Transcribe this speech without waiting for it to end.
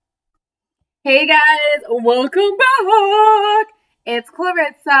Hey guys, welcome back. It's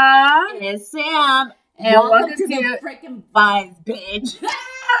Clarissa. It's Sam. And welcome to the freaking vibes, bitch.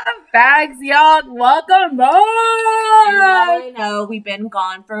 Bags, y'all. Welcome back. I know we've been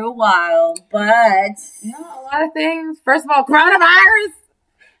gone for a while, but a lot of things. First of all, coronavirus.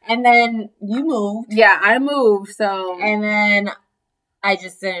 And then you moved. Yeah, I moved. So and then I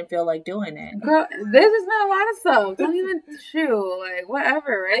just didn't feel like doing it. Girl, there's just been a lot of stuff. Don't even shoot. Like,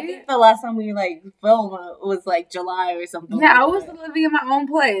 whatever, right? I think the last time we filmed was July or something. Yeah, I was living in my own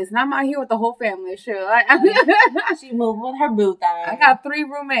place, and I'm out here with the whole family. Shoot, she moved with her boo thing. I got 3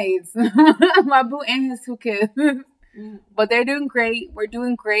 roommates, my boo and his 2 kids. But they're doing great. We're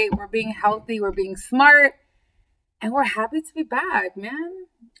doing great. We're being healthy. We're being smart, and we're happy to be back, man.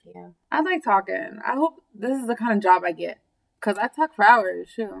 Yeah, I like talking. I hope this is the kind of job I get. Because I talk for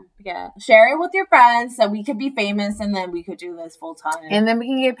hours, too. Yeah. Share it with your friends so we could be famous and then we could do this full time. And then we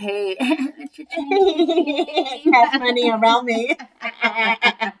can get paid. Cash money around me.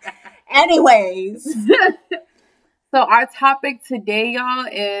 Anyways. So our topic today, y'all,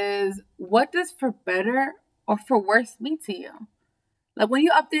 is what does for better or for worse mean to you? Like when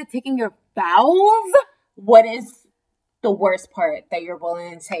you're up there taking your vows? What is the worst part that you're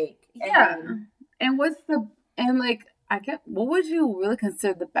willing to take? Yeah. And what would you really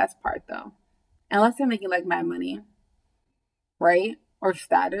consider the best part, though? Unless they're making, mad money. Right? Or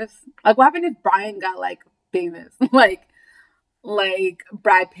status. Like, what happened if Brian got, famous? like,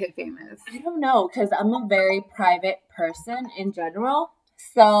 Brad Pitt famous? I don't know, because I'm a very private person in general.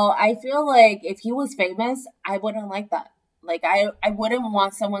 So, I feel like if he was famous, I wouldn't like that. Like, I wouldn't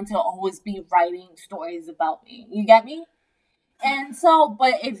want someone to always be writing stories about me. You get me? And so,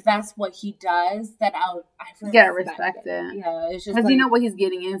 but if that's what he does, then I respect it. Yeah, it's just because you know what he's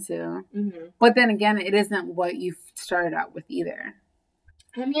getting into. Mm-hmm. But then again, it isn't what you started out with either.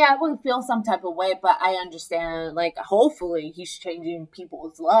 I mean, I would feel some type of way, but I understand. Hopefully, he's changing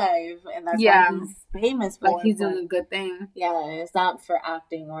people's lives, and that's what he's famous for. He's doing a good thing. Yeah, it's not for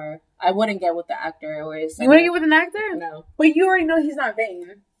acting, or I wouldn't get with the actor. You wouldn't get with an actor? No, but you already know he's not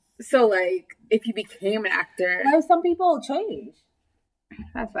vain. So, if you became an actor... some people change.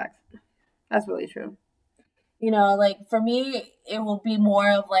 That's facts. That's really true. You know, for me, it will be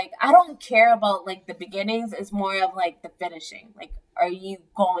more of, I don't care about, the beginnings. It's more of, the finishing. Are you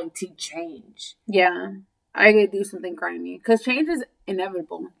going to change? Yeah. I could do something grimy. Because change is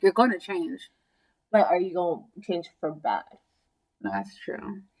inevitable. You're going to change. But are you going to change for bad? That's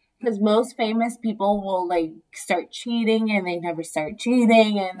true. Because most famous people will start cheating and they never start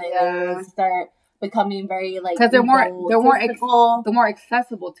cheating and they start becoming very because they're more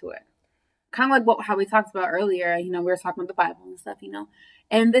accessible to it. Kind of how we talked about earlier. We were talking about the Bible and stuff.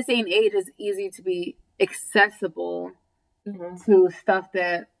 And this day and age is easy to be accessible to stuff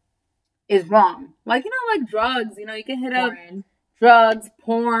that is wrong. Drugs. You can hit up drugs,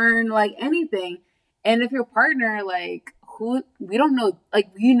 porn, anything. And if your partner we don't know,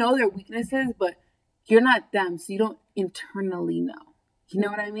 their weaknesses, but you're not them, so you don't internally know. You know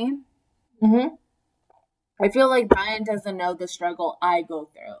what I mean? Mm-hmm. I feel like Brian doesn't know the struggle I go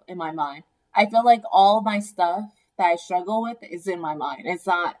through in my mind. I feel like all my stuff that I struggle with is in my mind. It's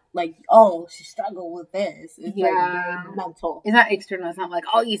not she struggled with this. It's mental. It's not external. It's not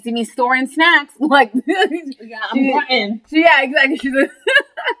you see me storing snacks. I'm Brian. Yeah, exactly.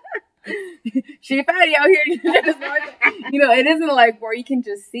 She fatty out here. It isn't where you can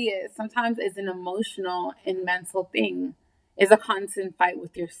just see it. Sometimes it's an emotional and mental thing. It's a constant fight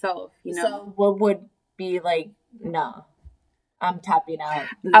with yourself. So what would be no, I'm tapping out.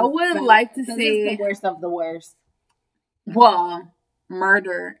 I would like to say this is the worst of the worst. Well,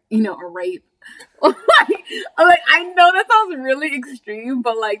 murder, or rape. I know that sounds really extreme,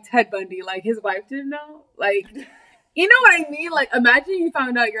 but Ted Bundy, his wife didn't know. You know what I mean? Imagine you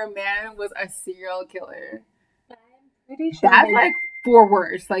found out your man was a serial killer. I'm pretty sure that's for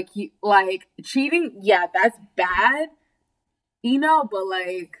worse. Cheating, yeah, that's bad. But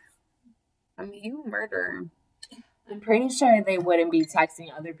you murder. I'm pretty sure they wouldn't be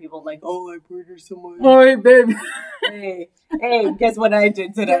texting other people I murdered someone. Oh, hey, baby. hey, guess what I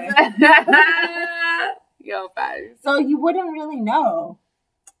did today? Yo, bad. So you wouldn't really know.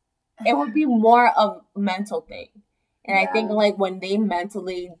 It would be more of a mental thing. And I think when they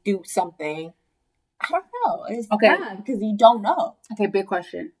mentally do something, I don't know. It's bad because you don't know. Okay, big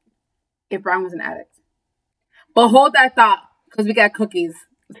question. If Brian was an addict. But hold that thought because we got cookies.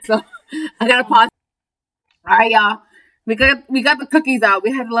 So I gotta pause. All right, y'all. We got the cookies out.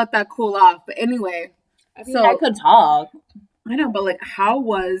 We had to let that cool off. But anyway, I could talk. I know, but how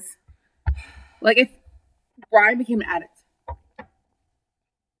was if Brian became an addict?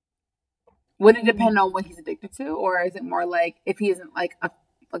 Would it depend on what he's addicted to, or is it more like if he isn't like a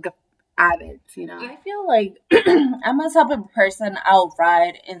addict, you know? I feel like I'm a type of person I'll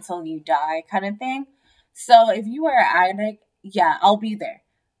ride until you die kind of thing. So if you are an addict, yeah, I'll be there.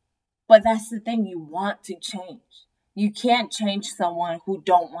 But that's the thing, you want to change. You can't change someone who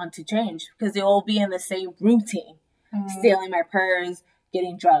don't want to change because they will be in the same routine. Stealing my purse,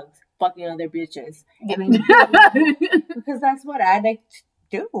 getting drugs, fucking other bitches. Because that's what addicts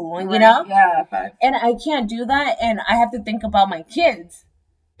do, you know? Yeah. And I can't do that, and I have to think about my kids.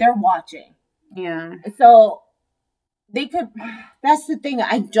 They're watching. Yeah. So they could, that's the thing.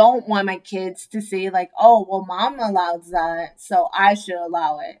 I don't want my kids to say like, oh, well, mom allows that, so I should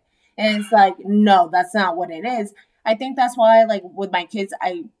allow it. And it's like, no, that's not what it is. I think that's why, like, with my kids,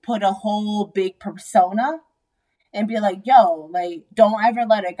 I put a whole big persona and be like, yo, like, don't ever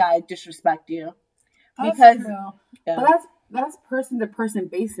let a guy disrespect you. That's because, true. Yeah. But that's person to person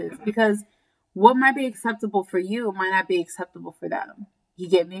basis, because what might be acceptable for you might not be acceptable for them. You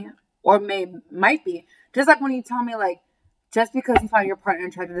get me? Or might be. Just like when you tell me, like, just because you find your partner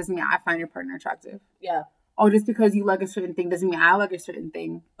attractive doesn't mean I find your partner attractive. Yeah. Or just because you like a certain thing doesn't mean I like a certain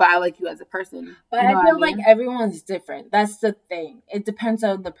thing, but I like you as a person. But you know I feel what I mean? like everyone's different. That's the thing. It depends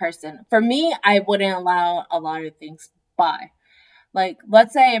on the person. For me, I wouldn't allow a lot of things by. Like,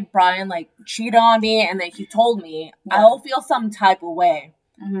 let's say if Brian, like, cheated on me and then he told me, I'll feel some type of way.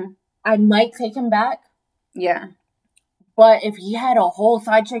 Mm-hmm. I might take him back. Yeah. But if he had a whole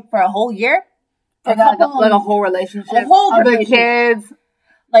side chick for a whole year, like a whole relationship, kids,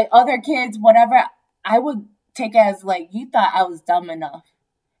 like other kids, whatever, I would take it as like, you thought I was dumb enough.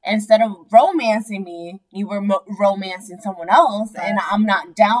 Instead of romancing me, you were romancing someone else, and I'm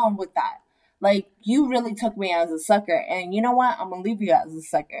not down with that. Like, you really took me as a sucker, and you know what? I'm gonna leave you as a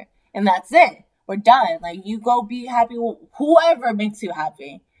sucker, and that's it. We're done. Like, you go be happy with whoever makes you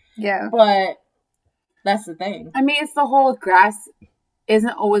happy. Yeah. But that's the thing. I mean, it's the whole grass isn't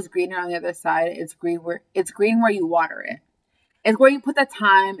always greener on the other side. It's green where you water it. It's where you put the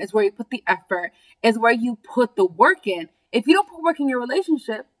time. It's where you put the effort. It's where you put the work in. If you don't put work in your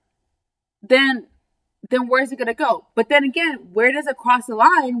relationship, then where's it gonna go? But then again, where does it cross the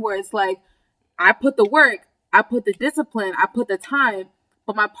line where it's like, I put the work, I put the discipline, I put the time,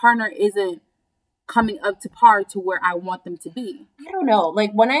 but my partner isn't coming up to par to where I want them to be? I don't know.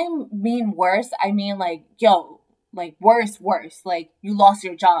 Like, when I mean worse, I mean like, yo, like worse. Like, you lost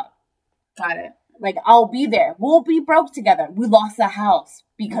your job. Got it. Like, I'll be there. We'll be broke together. We lost the house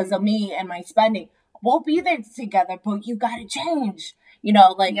because of me and my spending. We'll be there together, but you gotta change. You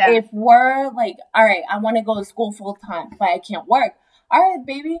know, like, if we're like, all right, I want to go to school full time, but I can't work. All right,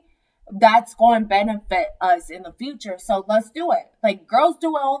 baby, that's going to benefit us in the future. So let's do it. Like, girls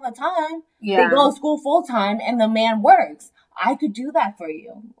do it all the time. Yeah. They go to school full time and the man works. I could do that for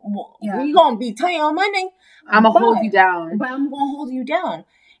you. We're going to be tight on Monday. I'm going to hold you down. But I'm going to hold you down.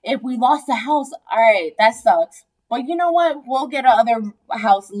 If we lost the house, all right, that sucks. But you know what? We'll get another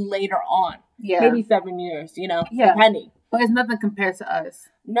house later on. Yeah. Maybe 7 years, you know, depending. But it's nothing compared to us.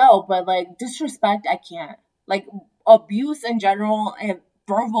 No, but like, disrespect, I can't. Like, abuse in general and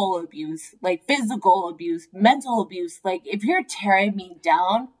verbal abuse, like physical abuse, mental abuse. Like, if you're tearing me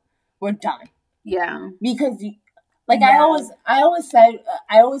down, we're done. Yeah. Because, like, I always say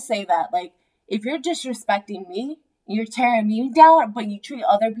that, like, if you're disrespecting me, you're tearing me down, but you treat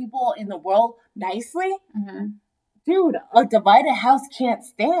other people in the world nicely, dude, a divided house can't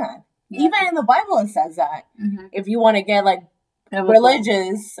stand. Yeah. Even in the Bible, it says that. If you want to get, like,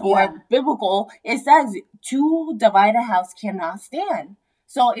 religious or biblical, it says 2 divided house cannot stand.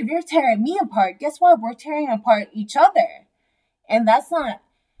 So if you're tearing me apart, guess what? We're tearing apart each other. And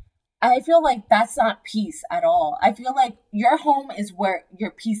I feel like that's not peace at all. I feel like your home is where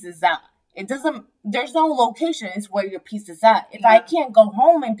your peace is at. There's no location, it's where your peace is at. If I can't go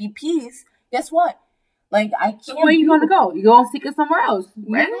home and be peace, guess what? Like, I can't. So where are you going to go? You going to seek it somewhere else,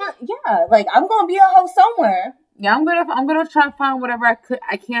 right? Like, I'm going to be a host somewhere. Yeah, I'm gonna try to find whatever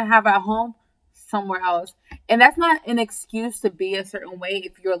I can't have at home somewhere else. And that's not an excuse to be a certain way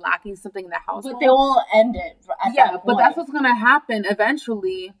if you're lacking something in the household. But they will end it at that point. But that's what's gonna happen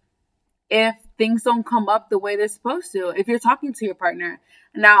eventually if things don't come up the way they're supposed to. If you're talking to your partner.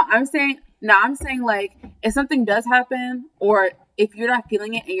 Now I'm saying like, if something does happen, or if you're not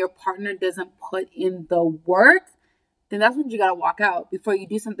feeling it and your partner doesn't put in the work, then that's when you gotta walk out before you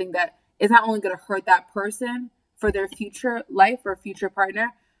do something that is not only gonna hurt that person for their future life or future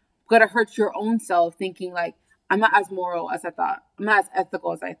partner, gonna hurt your own self, thinking like, I'm not as moral as I thought. I'm not as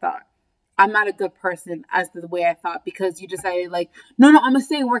ethical as I thought. I'm not a good person as the way I thought, because you decided like, no, I'm gonna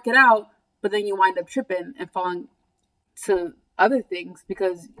stay and work it out, but then you wind up tripping and falling to other things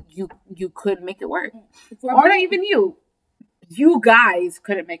because you couldn't make it work. For Or not me, even you. You guys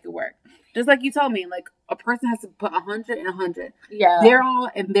couldn't make it work. Just like you told me, like a person has to put 100 and 100. yeah. They're all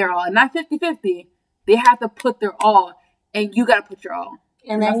and they're all. And not 50-50. They have to put their all and you gotta put your all.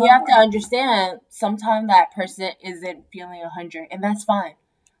 And then That's you how have it to understand sometimes that person isn't feeling 100, and that's fine.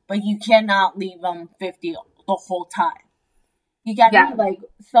 But you cannot leave them 50 the whole time. You gotta Yeah. be like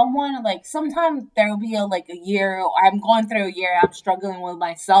someone, like sometimes there will be a year, I'm going through a year, I'm struggling with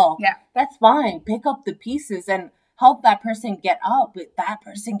myself. Yeah. That's fine. Pick up the pieces and help that person get up, but that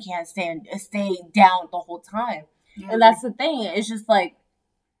person can't stay down the whole time. And that's the thing. It's just like,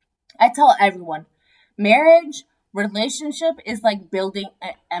 I tell everyone, marriage, relationship is like building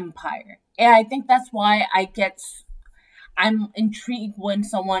an empire. And I think that's why I'm intrigued when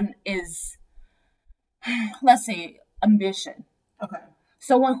someone is, let's say, ambition. Okay.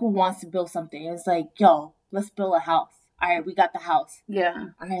 Someone who wants to build something. It's like, yo, let's build a house. All right, we got the house. Yeah.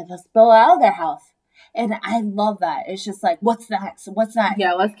 All right, let's build another house. And I love that. It's just like, what's next? What's that?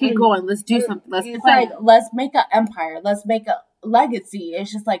 Yeah, let's keep going. Let's do something. Let's It's plan. like, let's make an empire. Let's make a legacy.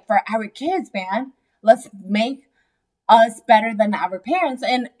 It's just like for our kids, man. Let's make us better than our parents.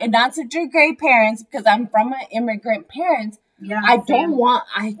 And not to degrade parents, because I'm from an immigrant parents. Yeah. I don't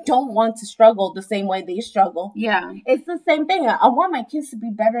want to struggle the same way they struggle. Yeah. It's the same thing. I want my kids to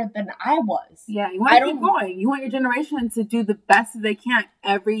be better than I was. Yeah. You want to keep going. You want your generation to do the best that they can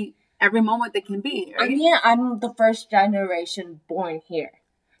every moment they can be. Right? I mean, I'm the first generation born here.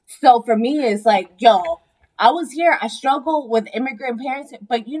 So for me, it's like, yo, I was here. I struggled with immigrant parents.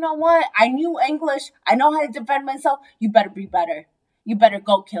 But you know what? I knew English. I know how to defend myself. You better be better. You better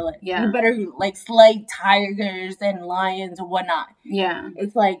go kill it. Yeah. You better slay tigers and lions and whatnot. Yeah.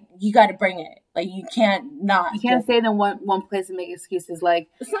 It's like, you got to bring it. Like, you can't not. You can't stay in one place and make excuses. Like,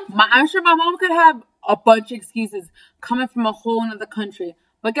 I'm sure my mom could have a bunch of excuses coming from a whole other country.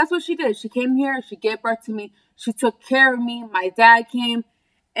 But guess what she did? She came here. She gave birth to me. She took care of me. My dad came.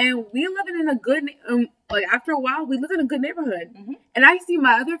 And we living in a good, after a while, we live in a good neighborhood. Mm-hmm. And I see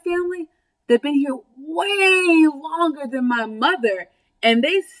my other family, they've been here way longer than my mother. And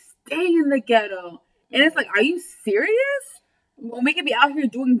they stay in the ghetto. And it's like, are you serious? When we could be out here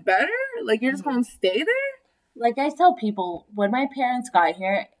doing better? Like, you're just going to stay there? Like, I tell people, when my parents got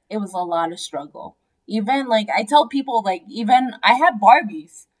here, it was a lot of struggle. Even, I tell people, even I had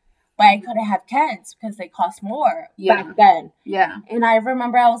Barbies, but I couldn't have Kens because they cost more back then. Yeah. And I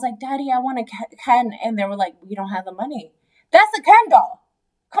remember I was like, Daddy, I want a Ken. And they were like, we don't have the money. That's a Ken doll.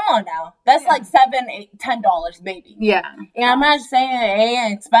 Come on now. That's $7, $8, $10 maybe. Yeah. And I'm not saying it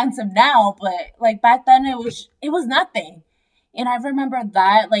ain't expensive now, but back then it was nothing. And I remember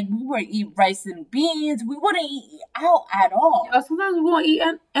that, we would eat rice and beans. We wouldn't eat out at all. Sometimes we won't eat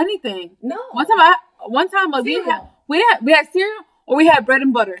anything. No. One time, we had cereal or we had bread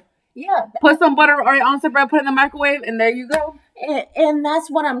and butter. Yeah. Put some butter or an ounce of bread, put it in the microwave, and there you go. And that's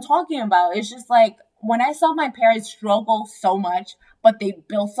what I'm talking about. It's just when I saw my parents struggle so much, but they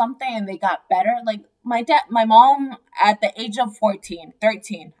built something and they got better. My mom, at the age of 13,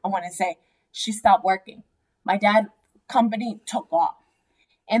 I want to say, she stopped working. My dad company took off.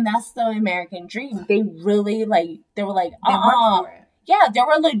 And that's the American dream. They really they were like, They worked for it. Yeah,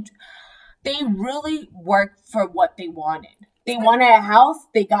 they really worked for what they wanted. They wanted a house,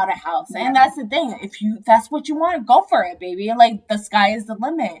 they got a house. Yeah. And that's the thing. That's what you want, go for it, baby. The sky is the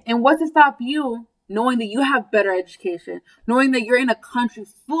limit. And what's to stop you knowing that you have better education, knowing that you're in a country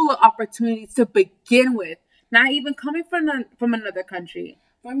full of opportunities to begin with, not even coming from another country?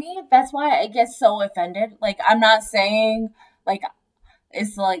 For me, that's why I get so offended. I'm not saying,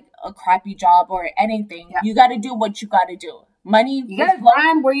 it's a crappy job or anything. Yeah. You got to do what you got to do. Money. You got to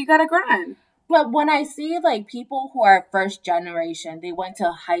grind where you got to grind. But when I see, people who are first generation, they went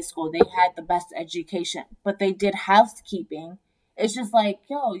to high school, they had the best education, but they did housekeeping. It's just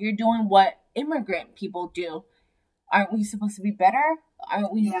yo, you're doing what immigrant people do. Aren't we supposed to be better?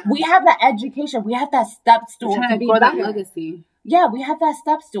 Aren't we? Yeah. We have that education. We have that step stool to be better. That legacy. Yeah, we have that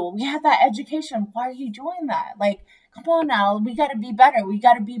step stool. We have that education. Why are you doing that? Come on now. We got to be better. We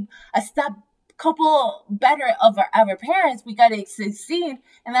got to be a couple better of our parents. We got to succeed.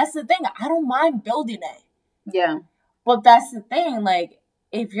 And that's the thing. I don't mind building it. Yeah. But that's the thing.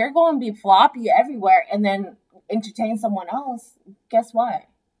 If you're going to be floppy everywhere and then entertain someone else, guess what?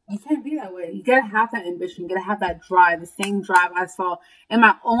 You can't be that way. You gotta have that ambition. You gotta have that drive. The same drive I saw in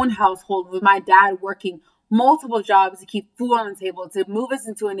my own household with my dad working multiple jobs to keep food on the table, to move us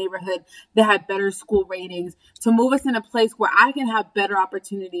into a neighborhood that had better school ratings, to move us in a place where I can have better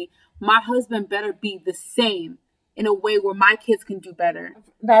opportunity. My husband better be the same in a way where my kids can do better.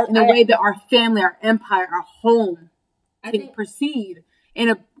 In a way that our family, our empire, our home to proceed in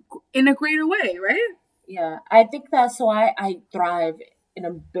a greater way, right? Yeah, I think that's why I thrive in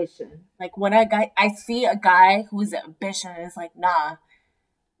ambition. Like when I see a guy who's ambitious, it's like, nah,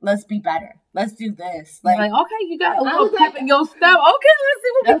 let's be better. Let's do this. Like okay, you got a little pep in your step. Okay, let's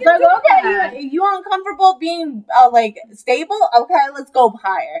see what we can do. Okay, you uncomfortable being like stable? Okay, let's go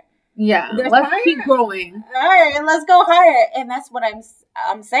higher. Yeah, let's keep growing. All right, let's go higher. And that's what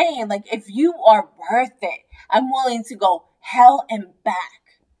I'm saying. Like, if you are worth it, I'm willing to go hell and back.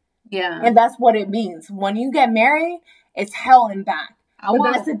 Yeah, and that's what it means. When you get married, it's hell and back.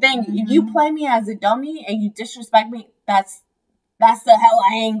 But that's the thing. If you play me as a dummy and you disrespect me, that's the hell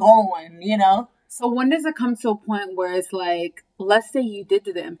I ain't going, you know? So when does it come to a point where it's like, let's say you did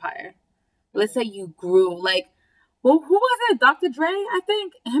do the empire. Let's say you grew. Like, well, who was it? Dr. Dre, I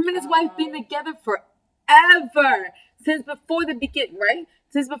think? Him and his wife been together forever. Since before the beginning, right?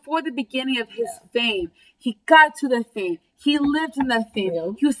 Since before the beginning of his fame. He got to the fame. He lived in that fame.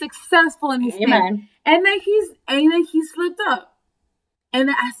 Yeah. He was successful in his fame. And then he slipped up. And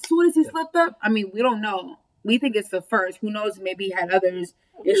then as soon as he slipped up, I mean, we don't know. We think it's the first. Who knows? Maybe he had others.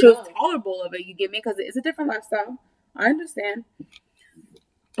 It shows tolerable of it. You get me? Because it's a different lifestyle. I understand.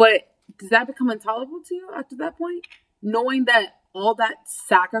 But does that become intolerable to you after that point? Knowing that all that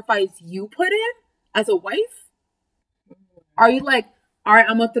sacrifice you put in as a wife? Are you like, all right,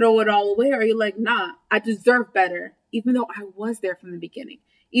 I'm going to throw it all away? Or are you like, nah, I deserve better. Even though I was there from the beginning.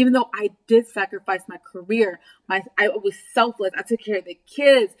 Even though I did sacrifice my career. I was selfless. I took care of the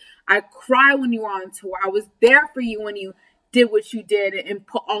kids. I cried when you were on tour. I was there for you when you did what you did and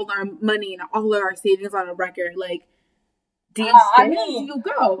put all our money and all of our savings on a record. Like, do you stay or do you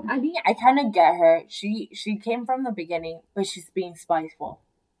go? I mean, I kind of get her. She came from the beginning, but she's being spiteful.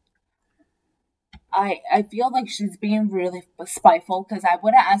 I feel like she's being really spiteful because I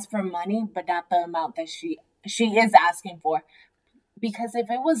would have asked for money, but not the amount that she is asking for. Because if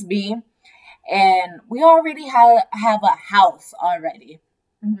it was me, and we already have a house already,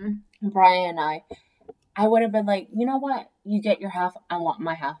 Brian and I would have been like, you know what? You get your half, I want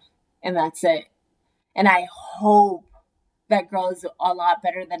my half. And that's it. And I hope that girl is a lot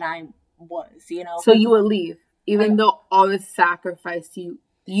better than I was, you know? So you would leave, even though all the sacrifice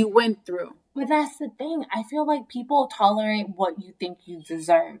you went through. But that's the thing. I feel like people tolerate what you think you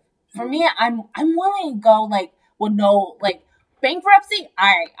deserve. For me, I'm willing to go like with no like bankruptcy. All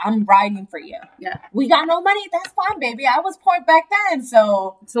right, I'm riding for you. Yeah, we got no money. That's fine, baby. I was poor back then,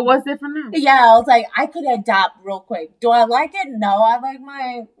 so what's different now? Yeah, I was like, I could adapt real quick. Do I like it? No, I like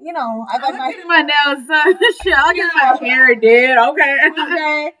my, I like my nails done. Shit, I like my hair did. Okay.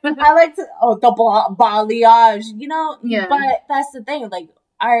 I like to the balayage, Yeah. But that's the thing. Like,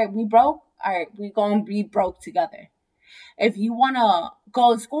 all right, we broke. All right, we gonna be broke together. If you wanna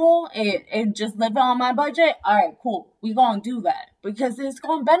go to school and just live on my budget, all right, cool. We gonna do that because it's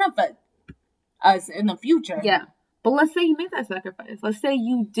gonna benefit us in the future. Yeah, but let's say you made that sacrifice. Let's say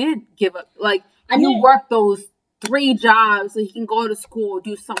you did give up. Like you worked those 3 jobs so he can go to school,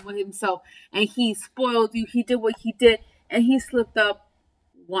 do something with himself, and he spoiled you. He did what he did, and he slipped up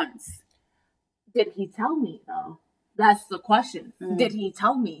once. Did he tell me though? That's the question. Did he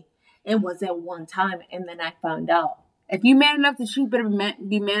tell me? It was at one time, and then I found out. If you man enough to shoot, better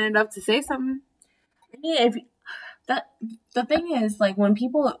be man enough to say something. Yeah, the thing is, like, when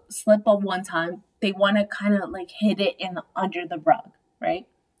people slip up one time, they want to kind of, like, hit it under the rug, right?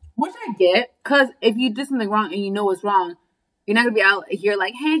 Which I get, because if you did something wrong and you know it's wrong, you're not going to be out here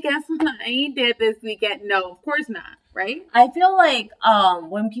like, hey, guess what I did this weekend? No, of course not, right? I feel like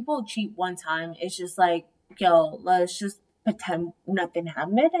when people cheat one time, it's just like, yo, let's just pretend nothing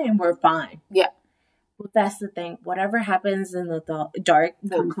happened and we're fine. Yeah. But that's the thing. Whatever happens in the dark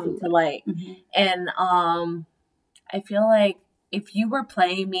will come to light. Mm-hmm. And I feel like if you were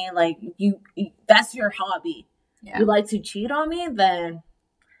playing me like you that's your hobby. Yeah. You like to cheat on me, then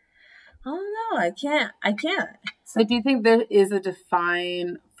I don't know. I can't. So do you think there is a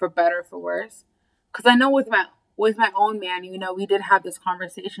define for better or for worse? Because I know with my own man, we did have this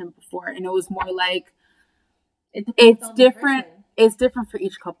conversation before, and it was more like it's different. It's different for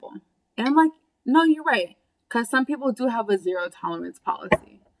each couple, and I'm like, no, you're right. Because some people do have a 0 tolerance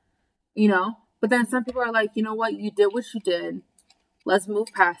policy, But then some people are like, you know what? You did what you did. Let's move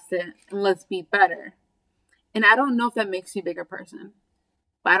past it and let's be better. And I don't know if that makes you a bigger person.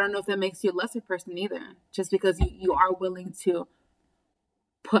 But I don't know if that makes you a lesser person either. Just because you are willing to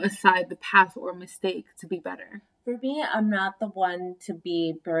put aside the past or mistake to be better. For me, I'm not the one to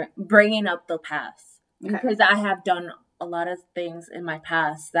be bringing up the past. Okay. Because I have done a lot of things in my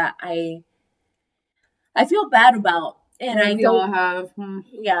past that I feel bad about. And Yeah, I we all don't have.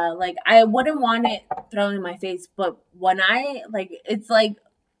 yeah, like I wouldn't want it thrown in my face, but when I like it's like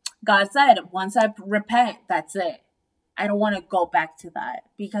God said, once I repent, that's it. I don't want to go back to that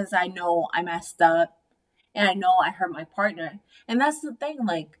because I know I messed up and I know I hurt my partner. And that's the thing,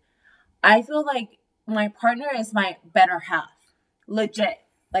 like I feel like my partner is my better half. Legit.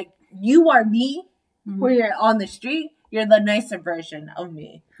 Like you are me when you're on the street, you're the nicer version of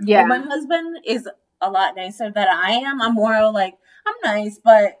me. Yeah. Like, my husband is a lot nicer than I am. I'm more like I'm nice,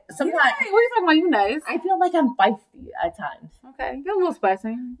 but sometimes What are you talking about? You nice? I feel like I'm feisty at times. Okay, you're a little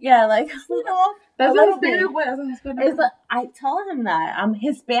spicy. Yeah, like you know, That's a a little Hispanic bit. way. That's a Hispanic It's like, I tell him that I'm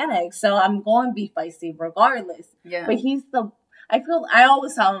Hispanic, so I'm going to be feisty regardless. Yeah. But I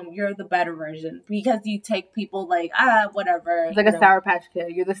always tell him you're the better version because you take people like whatever. It's like a Sour Patch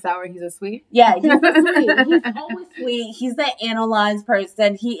Kid. You're the sour. He's a sweet. Yeah, he's the sweet. He's always sweet. He's the analyzed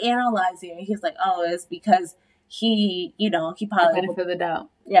person. He analyzes you. He's like, oh, it's because he probably Benefit of the doubt.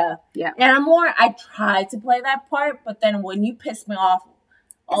 yeah. Yeah. And I try to play that part, but then when you piss me off,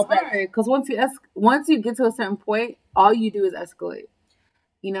 It's hard because once you get to a certain point, all you do is escalate.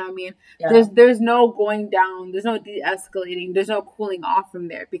 You know what I mean? Yeah. There's no going down. There's no de-escalating. There's no cooling off from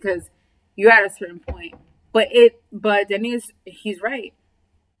there because you're at a certain point. But he's right.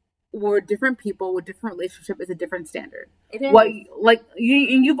 We're different people with different relationship is a different standard. It is.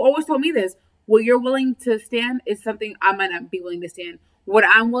 You've always told me this. What you're willing to stand is something I might not be willing to stand. What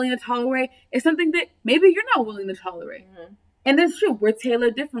I'm willing to tolerate is something that maybe you're not willing to tolerate. Mm-hmm. And it's true. We're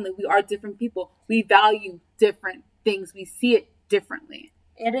tailored differently. We are different people. We value different things. We see it differently.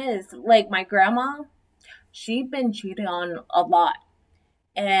 It is. Like my grandma, she'd been cheated on a lot.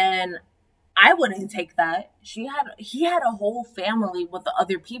 And I wouldn't take that. He had a whole family with the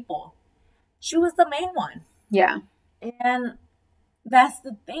other people. She was the main one. Yeah. And that's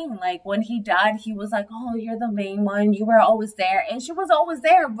the thing. Like when he died, he was like, oh, you're the main one. You were always there. And she was always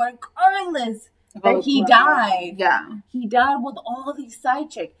there, regardless that he died. Yeah. He died with all these side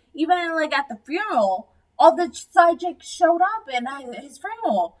chicks. Even like at the funeral, all the side chicks showed up in his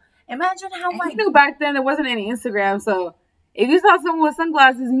funeral. Imagine how much. You knew back then there wasn't any Instagram, so if you saw someone with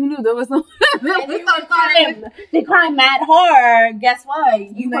sunglasses, you knew there was some. They cried mad hard. Guess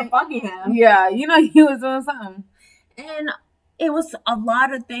what? You were fucking him. Yeah, you know he was doing something. And it was a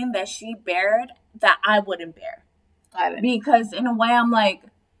lot of things that she bared that I wouldn't bear. Because in a way, I'm like,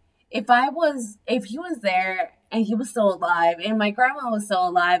 if he was there and he was still alive and my grandma was still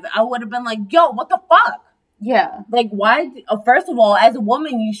alive, I would have been like, yo, what the fuck? Yeah. Like, why? First of all, as a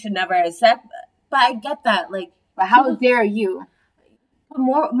woman, you should never accept that. But I get that. Like, but how dare you?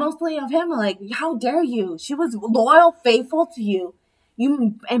 Mostly of him, like, how dare you? She was loyal, faithful to you.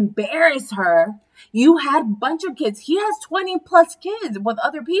 You embarrassed her. You had a bunch of kids. He has 20 plus kids with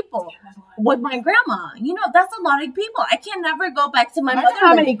other people. With my grandma. You know, that's a lot of people. I can never go back to my motherland.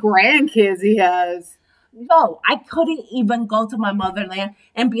 How many grandkids he has? Yo, I couldn't even go to my motherland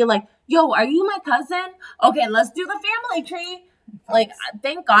and be like, yo, are you my cousin? Okay, let's do the family tree. Like,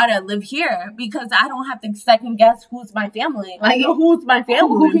 thank God I live here because I don't have to second guess who's my family. I know who's my family.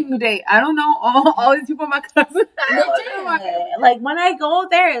 Who can you date? I don't know. All these people are my cousins. Like, when I go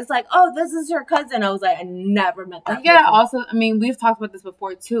there, it's like, oh, this is your cousin. I was like, I never met that person. Also, I mean, we've talked about this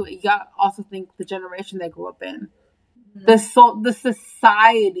before, too. You got to also think the generation they grew up in. Mm-hmm. The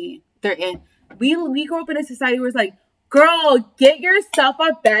society they're in. We grew up in a society where it's like, girl, get yourself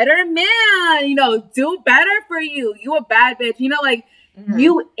a better man. You know, do better for you. You a bad bitch. You know, like,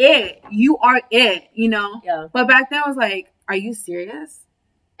 you are it, you know? Yeah. But back then, I was like, are you serious?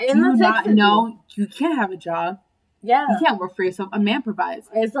 Do you not know you can't have a job? Yeah. You can't work for yourself. A man provides.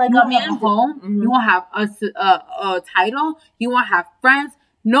 It's like a man home. Mm-hmm. You won't have a title. You won't have friends.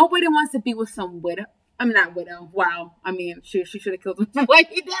 Nobody wants to be with some widow. I'm not widow. Wow. I mean, she should have killed him.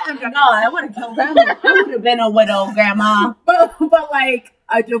 Like, no, I would have killed grandma. I would have been a widow, grandma. But like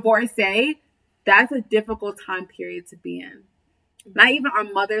a divorcee, that's a difficult time period to be in. Not even our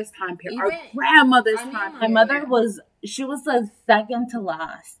mother's time period. Our grandmother's time period. My mother was the second to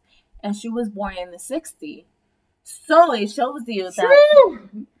last, and she was born in the 60s. So it shows you that.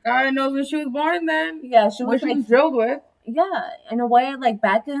 God knows when she was born. Then she was drilled with. Yeah, in a way, like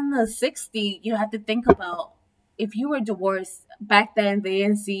back in the 60s, you have to think about if you were divorced back then, they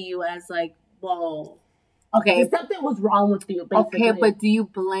didn't see you as like, whoa. Okay. Something was wrong with you, basically. Okay, but do you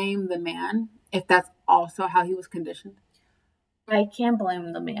blame the man if that's also how he was conditioned? I can't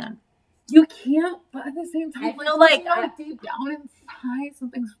blame the man. You can't, but at the same time, I feel like deep down inside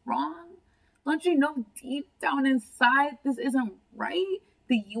something's wrong. Don't you know deep down inside this isn't right?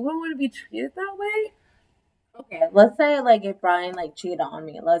 That you wouldn't want to be treated that way? Okay, let's say like if Brian like cheated on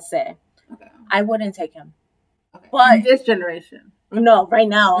me, let's say. Okay. I wouldn't take him. Okay. But this generation. No, right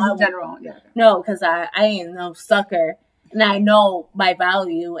now. In general, yeah. No, because I ain't no sucker. And I know my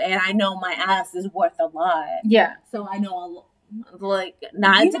value. And I know my ass is worth a lot. Yeah. So I know, like,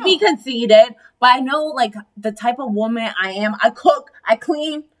 not to be conceited, but I know, like, the type of woman I am. I cook. I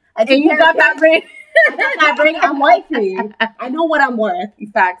clean. I take care of that ring. I got that ring. I'm wifey. I know what I'm worth.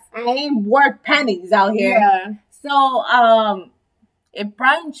 Facts. I ain't worth pennies out here. Yeah. So, if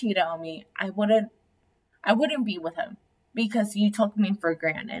Brian cheated on me, I wouldn't be with him because you took me for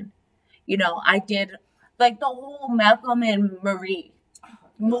granted. You know, I did like the whole Malcolm and Marie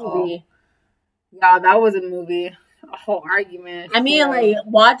movie. Yeah, that was a movie. A whole argument. I mean, like,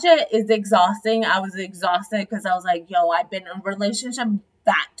 watch it. It's exhausting. I was exhausted because I was like, yo, I've been in a relationship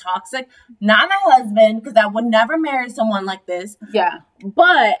that toxic. Not my husband, because I would never marry someone like this. Yeah.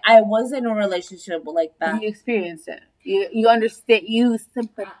 But I was in a relationship like that. You experienced it. You understand. You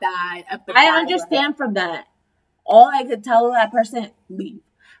sympathize. I understand from that. All I could tell that person, leave.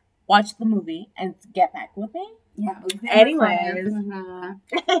 Watch the movie and get back with me. Yeah. Anyways.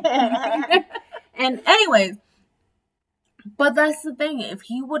 And anyways. But that's the thing. If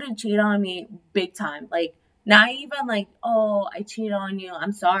he wouldn't cheat on me big time, like, not even like, oh, I cheated on you,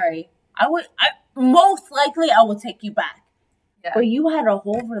 I'm sorry. Most likely I would take you back. Yeah. But you had a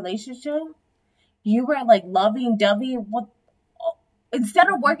whole relationship. You were like lovey-dovey. Instead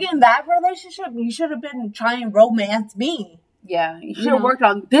of working in that relationship, you should have been trying to romance me. Yeah, you should have worked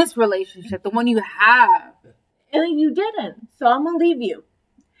on this relationship, the one you have. And you didn't. So I'm going to leave you.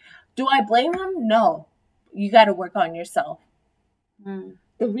 Do I blame him? No. You got to work on yourself.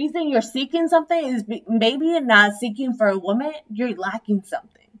 The reason you're seeking something is maybe you're not seeking for a woman, you're lacking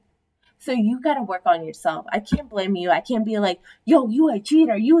something. So you got to work on yourself. I can't blame you. I can't be like, yo, you a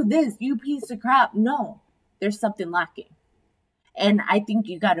cheater, you this, you piece of crap. No, there's something lacking. And I think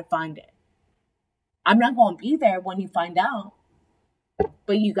you got to find it. I'm not going to be there when you find out.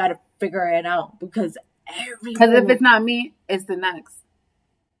 But you got to figure it out. Because if it's not me, it's the next.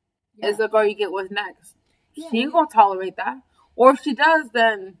 Yeah. It's the girl you get with next. Yeah. She ain't going to tolerate that. Or if she does,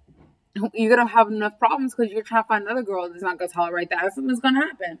 then you're going to have enough problems because you're trying to find another girl that's not going to tolerate that. Something's going to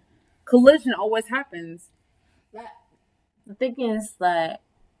happen. Collision always happens. The thing is that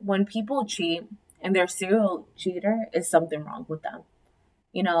when people cheat and they're serial cheater, is something wrong with them.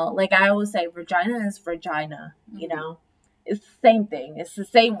 You know, like I always say, vagina is vagina. You know, it's the same thing. It's the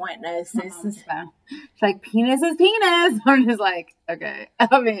same wetness. It's like penis is penis. I'm just like, okay.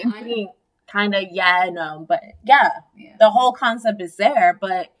 I mean, kind of, yeah, no, but yeah, the whole concept is there,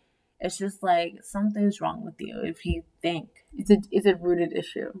 but it's just like something's wrong with you if you think it's a rooted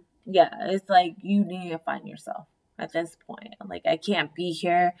issue. Yeah, it's like you need to find yourself at this point. Like, I can't be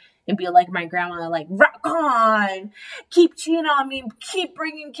here and be like my grandma, like, rock on, keep cheating on me, keep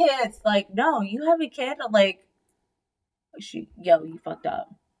bringing kids. Like, no, you have a kid, like, you fucked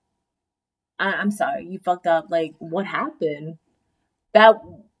up. I'm sorry, you fucked up. Like, what happened? That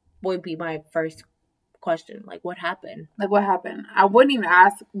would be my first question. Like, what happened? Like, what happened? I wouldn't even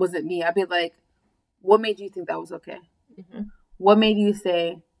ask, was it me? I'd be like, what made you think that was okay? Mm-hmm. What made you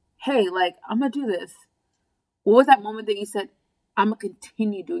say, hey, like, I'm going to do this? What was that moment that you said, I'm going to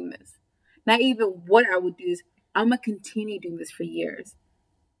continue doing this? Not even what I would do is, I'm going to continue doing this for years.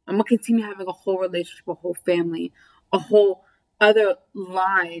 I'm going to continue having a whole relationship, a whole family, a whole other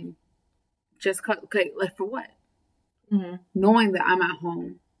line. Just, okay, like, for what? Mm-hmm. Knowing that I'm at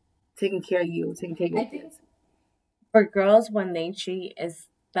home, taking care of you, taking care of your kids. For girls, when they cheat, is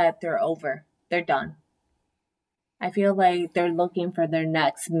that they're over. They're done. I feel like they're looking for their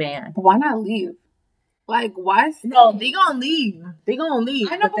next man. But why not leave? Like, why stay? No, they gonna leave. They gonna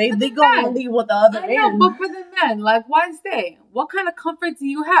leave. I know, but they gonna leave with the other end. I know, but for the men, like, why stay? What kind of comfort do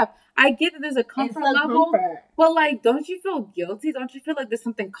you have? I get that there's a comfort level, but, like, don't you feel guilty? Don't you feel like there's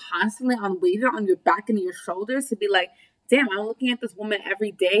something constantly weighted on your back and your shoulders to be like, damn, I'm looking at this woman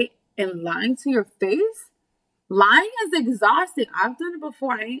every day and lying to your face? Lying is exhausting. I've done it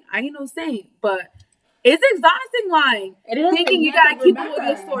before. I ain't no saint, but it's exhausting lying. It is. Thinking you gotta keep up with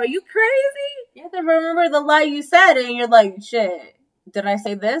your story. You crazy? You have to remember the lie you said, and you're like, shit, did I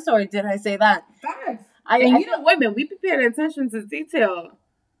say this or did I say that? Facts. You know, women, we pay attention to detail.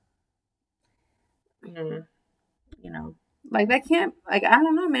 You know. Like, that can't, like, I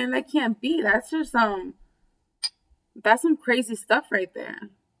don't know, man. That can't be. That's just, that's some crazy stuff right there.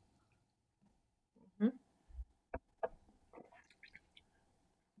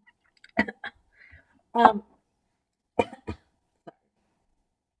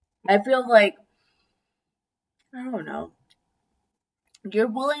 I feel like, I don't know, you're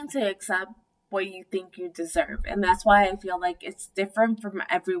willing to accept what you think you deserve, and that's why I feel like it's different from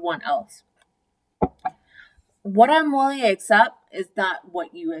everyone else. what I'm willing to accept is not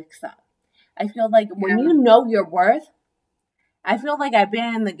what you accept. I feel like when you know your worth, I feel like I've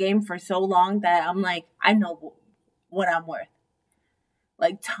been in the game for so long that I'm like, I know what I'm worth.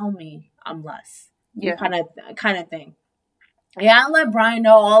 Like, tell me I'm less. Yeah. Kind of thing. Yeah, I let Brian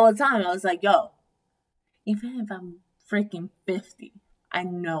know all the time. I was like, yo, even if I'm freaking 50, I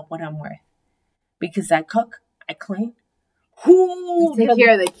know what I'm worth. Because I cook, I clean. You take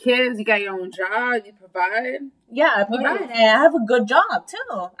care of the kids, you got your own job, you provide. Yeah, I provide. And I have a good job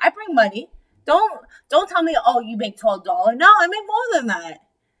too. I bring money. Don't tell me, oh, you make $12. No, I make more than that.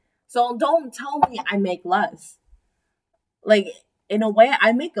 So don't tell me I make less. Like, in a way,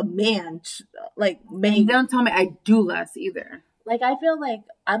 I make a man, And don't tell me I do less either. Like, I feel like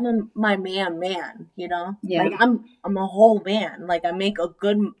I'm my man, you know? Yeah. Like, I'm a whole man. Like, I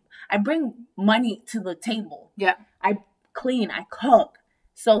bring money to the table. Yeah. I clean, I cook.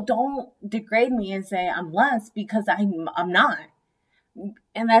 So don't degrade me and say I'm less because I'm not.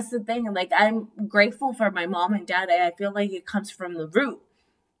 And that's the thing. Like, I'm grateful for my mom and dad. And I feel like it comes from the root.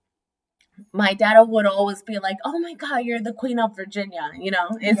 My dad would always be like, oh my God, you're the Queen of Virginia, you know,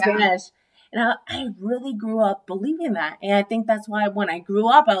 in Spanish. And I really grew up believing that. And I think that's why when I grew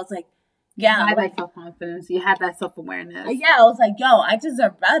up, I was like, yeah. You had that self-confidence. You had that self-awareness. Yeah, I was like, yo, I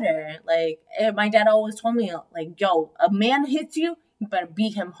deserve better. Like, my dad always told me, like, yo, a man hits you, you better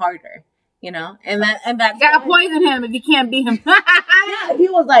beat him harder. You know? And that you gotta poison him if you can't beat him. Yeah, he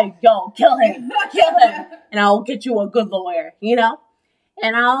was like, yo, kill him. And I'll get you a good lawyer, you know?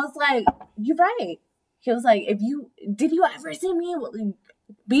 And I was like, you're right. He was like, did you ever see me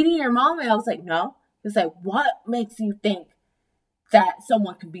beating your mom? And I was like, no. He was like, what makes you think that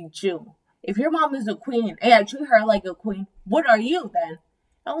someone can beat you? If your mom is a queen and I treat her like a queen, what are you then?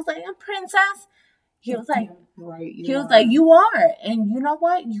 I was like, a princess. He was like, right, you are. And you know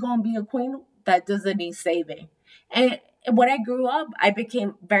what? You're going to be a queen that doesn't need saving. And when I grew up, I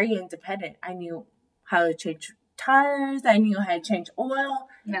became very independent. I knew how to change tires. I knew how to change oil.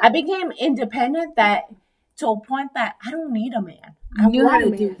 Yeah. I became independent to a point that I don't need a man. I knew how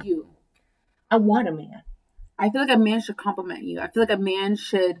to do you. I want a man. I feel like a man should compliment you. I feel like a man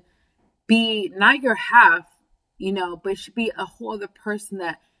should be not your half, you know, but should be a whole other person,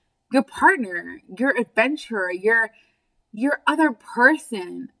 that your partner, your adventurer, your other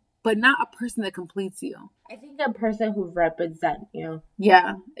person, but not a person that completes you. I think a person who represents you.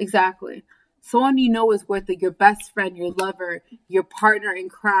 Yeah, exactly. Someone you know is worth it. Your best friend, your lover, your partner in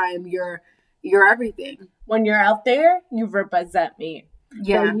crime, your everything. When you're out there, you represent me.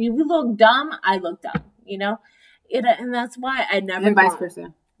 Yeah. So if you look dumb, I look dumb, you know? And that's why I never... And vice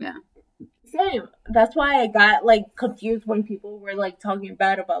versa. Yeah. Same. That's why I got, like, confused when people were, like, talking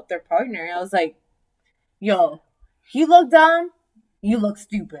bad about their partner. I was like, yo, you look dumb, you look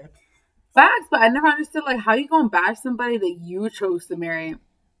stupid. Facts, but I never understood, like, how you gonna bash somebody that you chose to marry?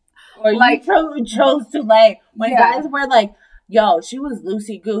 Or like, you chose to, like, when guys were like, yo, she was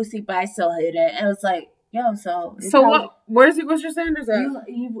loosey-goosey, but I still hate it. And it was like, yo, so what? What's your standards at?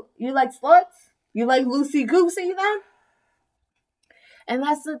 You like sluts? You like loosey-goosey then? And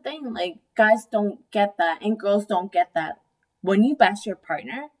that's the thing, like, guys don't get that, and girls don't get that. When you bash your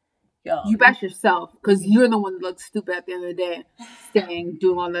partner, yo, you bash yourself, because you're the one that looks stupid at the end of the day,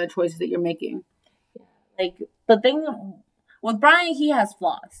 doing all the choices that you're making. Like, the thing with Brian, he has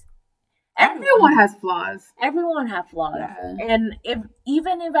flaws. Everyone has flaws. Everyone has flaws. Yeah. And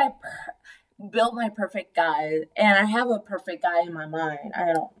even if I build my perfect guy, and I have a perfect guy in my mind,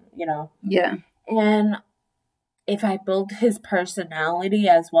 I don't, you know. Yeah. And if I build his personality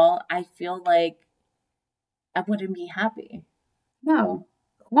as well, I feel like I wouldn't be happy. No.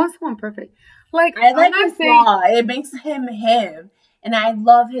 What's one perfect? Like, I like his flaw. It makes him him. And I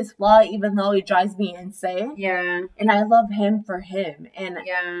love his flaw even though it drives me insane. Yeah. And I love him for him. And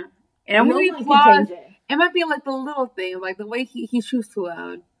yeah. And when we flaws, it might be like the little thing, like the way he shoots too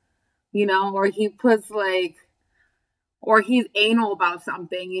loud, you know, or he puts like, or he's anal about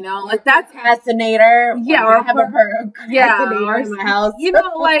something, you know, like that's procrastinator. Yeah, or I have a procrastinator in my house. You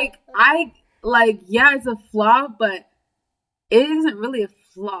know, it's a flaw, but it isn't really a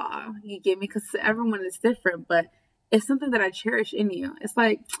flaw. You get me? Because everyone is different, but it's something that I cherish in you. It's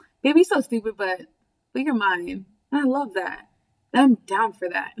like, baby, you're so stupid, but you're mine, and I love that. I'm down for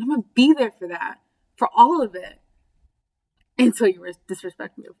that. And I'm going to be there for that. For all of it. Until you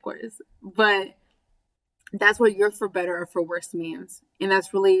disrespect me, of course. But that's what your for better or for worse means. And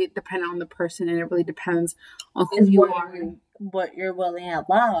that's really dependent on the person. And it really depends on who you are. What you're willing to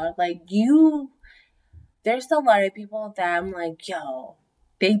allow. Like, there's a lot of people that I'm like, yo,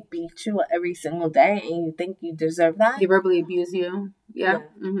 they beat you every single day. And you think you deserve that? They verbally abuse you. Yeah.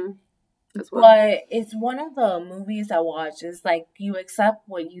 Mm-hmm. as well. But it's one of the movies I watch. It's like you accept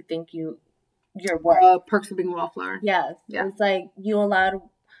what you think you're worth. Perks of being a wallflower. Yes. Yeah. It's like you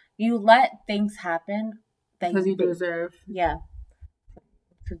let things happen that Because you deserve. Yeah.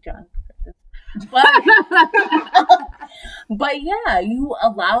 To John. But but yeah, you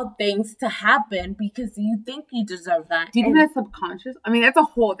allow things to happen because you think you deserve that. Do you think that's subconscious? I mean, that's a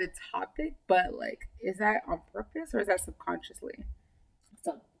whole other topic, but like, is that on purpose or is that subconsciously?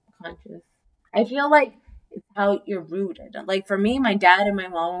 Subconscious. I feel like it's how you're rooted. Like for me, my dad and my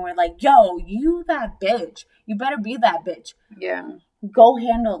mom were like, "Yo, you that bitch. You better be that bitch. Yeah. Go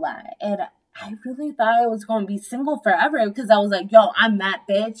handle that." And I really thought I was going to be single forever because I was like, "Yo, I'm that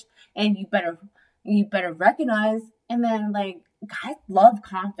bitch, and you better recognize." And then like guys love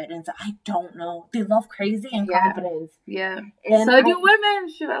confidence. I don't know. They love crazy and confidence. Yeah. And so do women.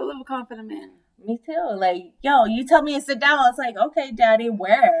 Should I love a confident man? Me too. Like, yo, you tell me to sit down. I was like, okay, daddy,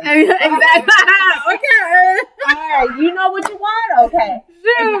 where? Exactly. Okay. All right, you know what you want? Okay.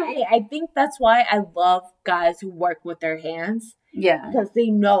 Sure. I think that's why I love guys who work with their hands. Yeah. Because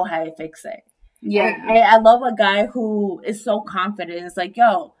they know how to fix it. Yeah. I love a guy who is so confident. It's like,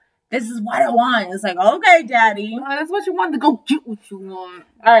 yo, this is what I want. It's like, okay, daddy. That's what you want, to go get what you want.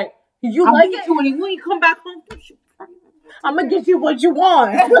 All right. Did you like it? When you come back home, I'm going to get you what you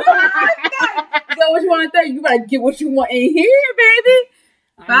want. You got what you want there. You gotta get what you want in here,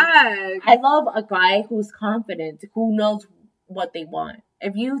 baby. Facts. I love a guy who's confident, who knows what they want.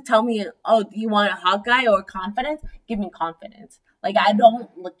 If you tell me, oh, do you want a hot guy or confidence? Give me confidence. Like, I don't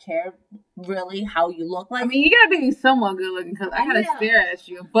care really how you look like. I mean, you gotta be somewhat good looking because I gotta stare at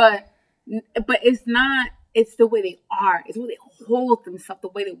you. But it's not. It's the way they are. It's the way they hold themselves, the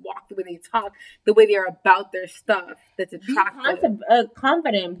way they walk, the way they talk, the way they're about their stuff that's attractive. Be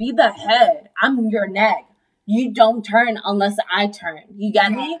confident. Be the head. I'm your neck. You don't turn unless I turn. You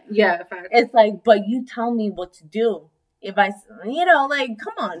got me? Yeah. Fact. It's like, but you tell me what to do. If I, like,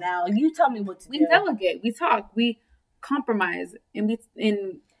 come on now. You tell me what to do. We delegate. We talk. We compromise. And if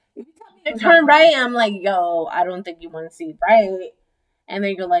you tell me to turn right, I'm like, yo, I don't think you want to see right. And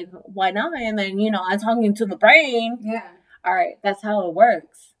then you're like, why not? And then, I'm talking to the brain. Yeah. All right. That's how it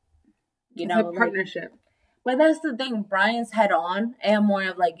works. It's a partnership. But that's the thing. Brian's head on. And I'm more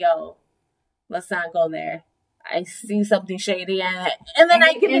of like, yo, let's not go there. I see something shady. And then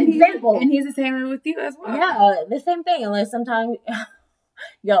I give an example. And he's the same way with you as well. Yeah. The same thing. Like sometimes,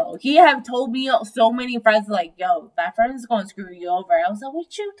 yo, he have told me so many friends like, yo, that friend is going to screw you over. I was like,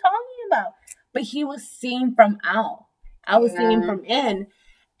 what you talking about? But he was seeing from out. I was seeing from in.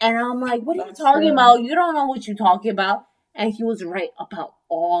 And I'm like, what are you talking about? You don't know what you're talking about. And he was right about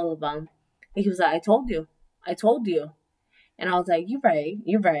all of them. And he was like, I told you. And I was like, you're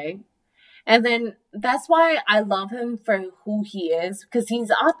right. And then that's why I love him for who he is. Because he's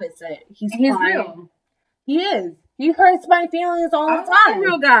opposite. He's real. He is. He hurts my feelings all the time. I'm a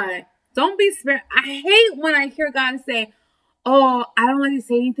real guy. Don't be spared. I hate when I hear guys say, oh, I don't like to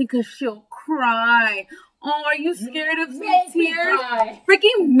say anything because she'll cry. Oh, are you scared of some tears?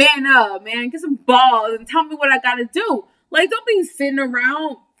 Freaking man up, man. Get some balls and tell me what I gotta do. Like, don't be sitting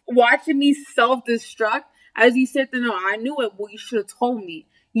around watching me self-destruct as you sit there. No, I knew it. Well, you should have told me.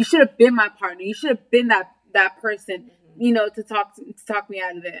 You should have been my partner. You should have been that person, to talk me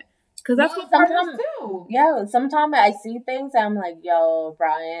out of it. Because that's what partners do. Yeah, sometimes I see things and I'm like, yo,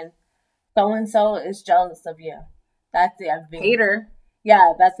 Brian, so-and-so is jealous of you. That's the hater.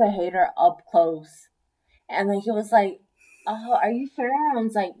 Yeah, that's a hater up close. And then he was like, oh, are you sure? I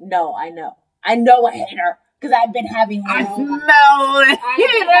was like, no, I know. I know a hater. Because I've been having one. I smell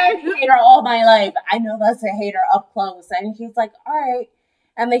a hater all my life. I know that's a hater up close. And he's like, all right.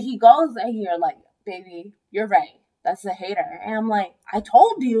 And then he goes and you're like, baby, you're right. That's a hater. And I'm like, I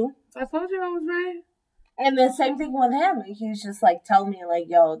told you. I told you I was right. And the same thing with him. He's just like, tell me like,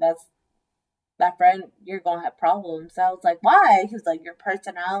 yo, that's that friend, you're going to have problems. So I was like, why? He was like, your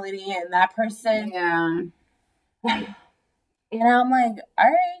personality and that person. Yeah. And I'm like, all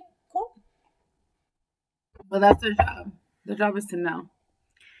right, cool. Well, that's their job. Their job is to know.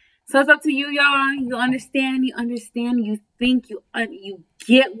 So it's up to you, y'all. You understand. You think. You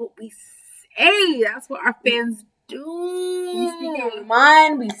get what we say. That's what our fans do. We speak our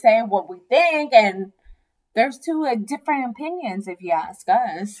mind. We say what we think, and there's two different opinions if you ask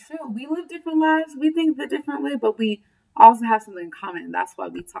us. True. We live different lives. We think the different way, but we also have something in common. That's why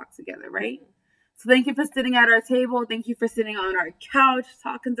we talk together, right? So thank you for sitting at our table. Thank you for sitting on our couch,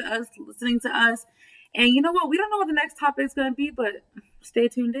 talking to us, listening to us. And you know what? We don't know what the next topic is going to be, but stay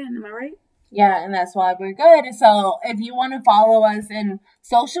tuned in. Am I right? Yeah, and that's why we're good. So if you want to follow us in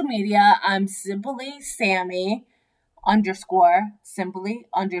social media, I'm Simply Sammy _Sammy,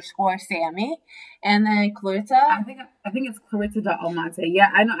 and then Clarissa. I think it's Clarissa.Almonte.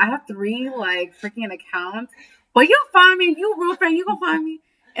 Yeah, I know. I have 3 like freaking accounts, but you'll find me. If you real friend, you gonna find me.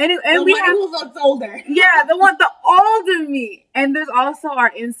 And we have who looks older. Yeah, the older me. And there's also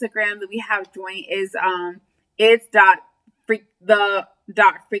our Instagram that we have joined is it's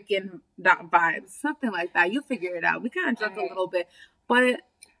 _vibes, something like that. You figure it out. We kind of jumped a little bit, but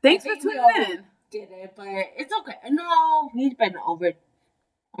thanks for tuning in. Did it, but it's okay. No, we've been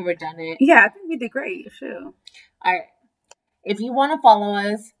overdone it. Yeah, I think we did great. Sure. All right. If you want to follow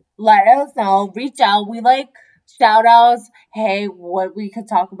us, let us know. Reach out. We like shout outs. Hey, what we could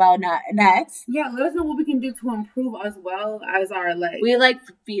talk about next. Yeah, let us know what we can do to improve as well as our We like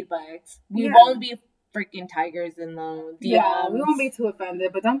feedbacks. We won't be freaking tigers in the DMs. Yeah, we won't be too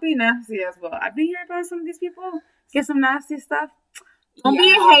offended, but don't be nasty as well. I've been hearing about some of these people get some nasty stuff. Don't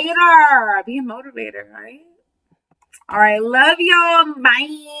be a hater. Be a motivator, right? All right. Love y'all. Bye.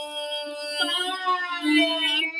 Bye.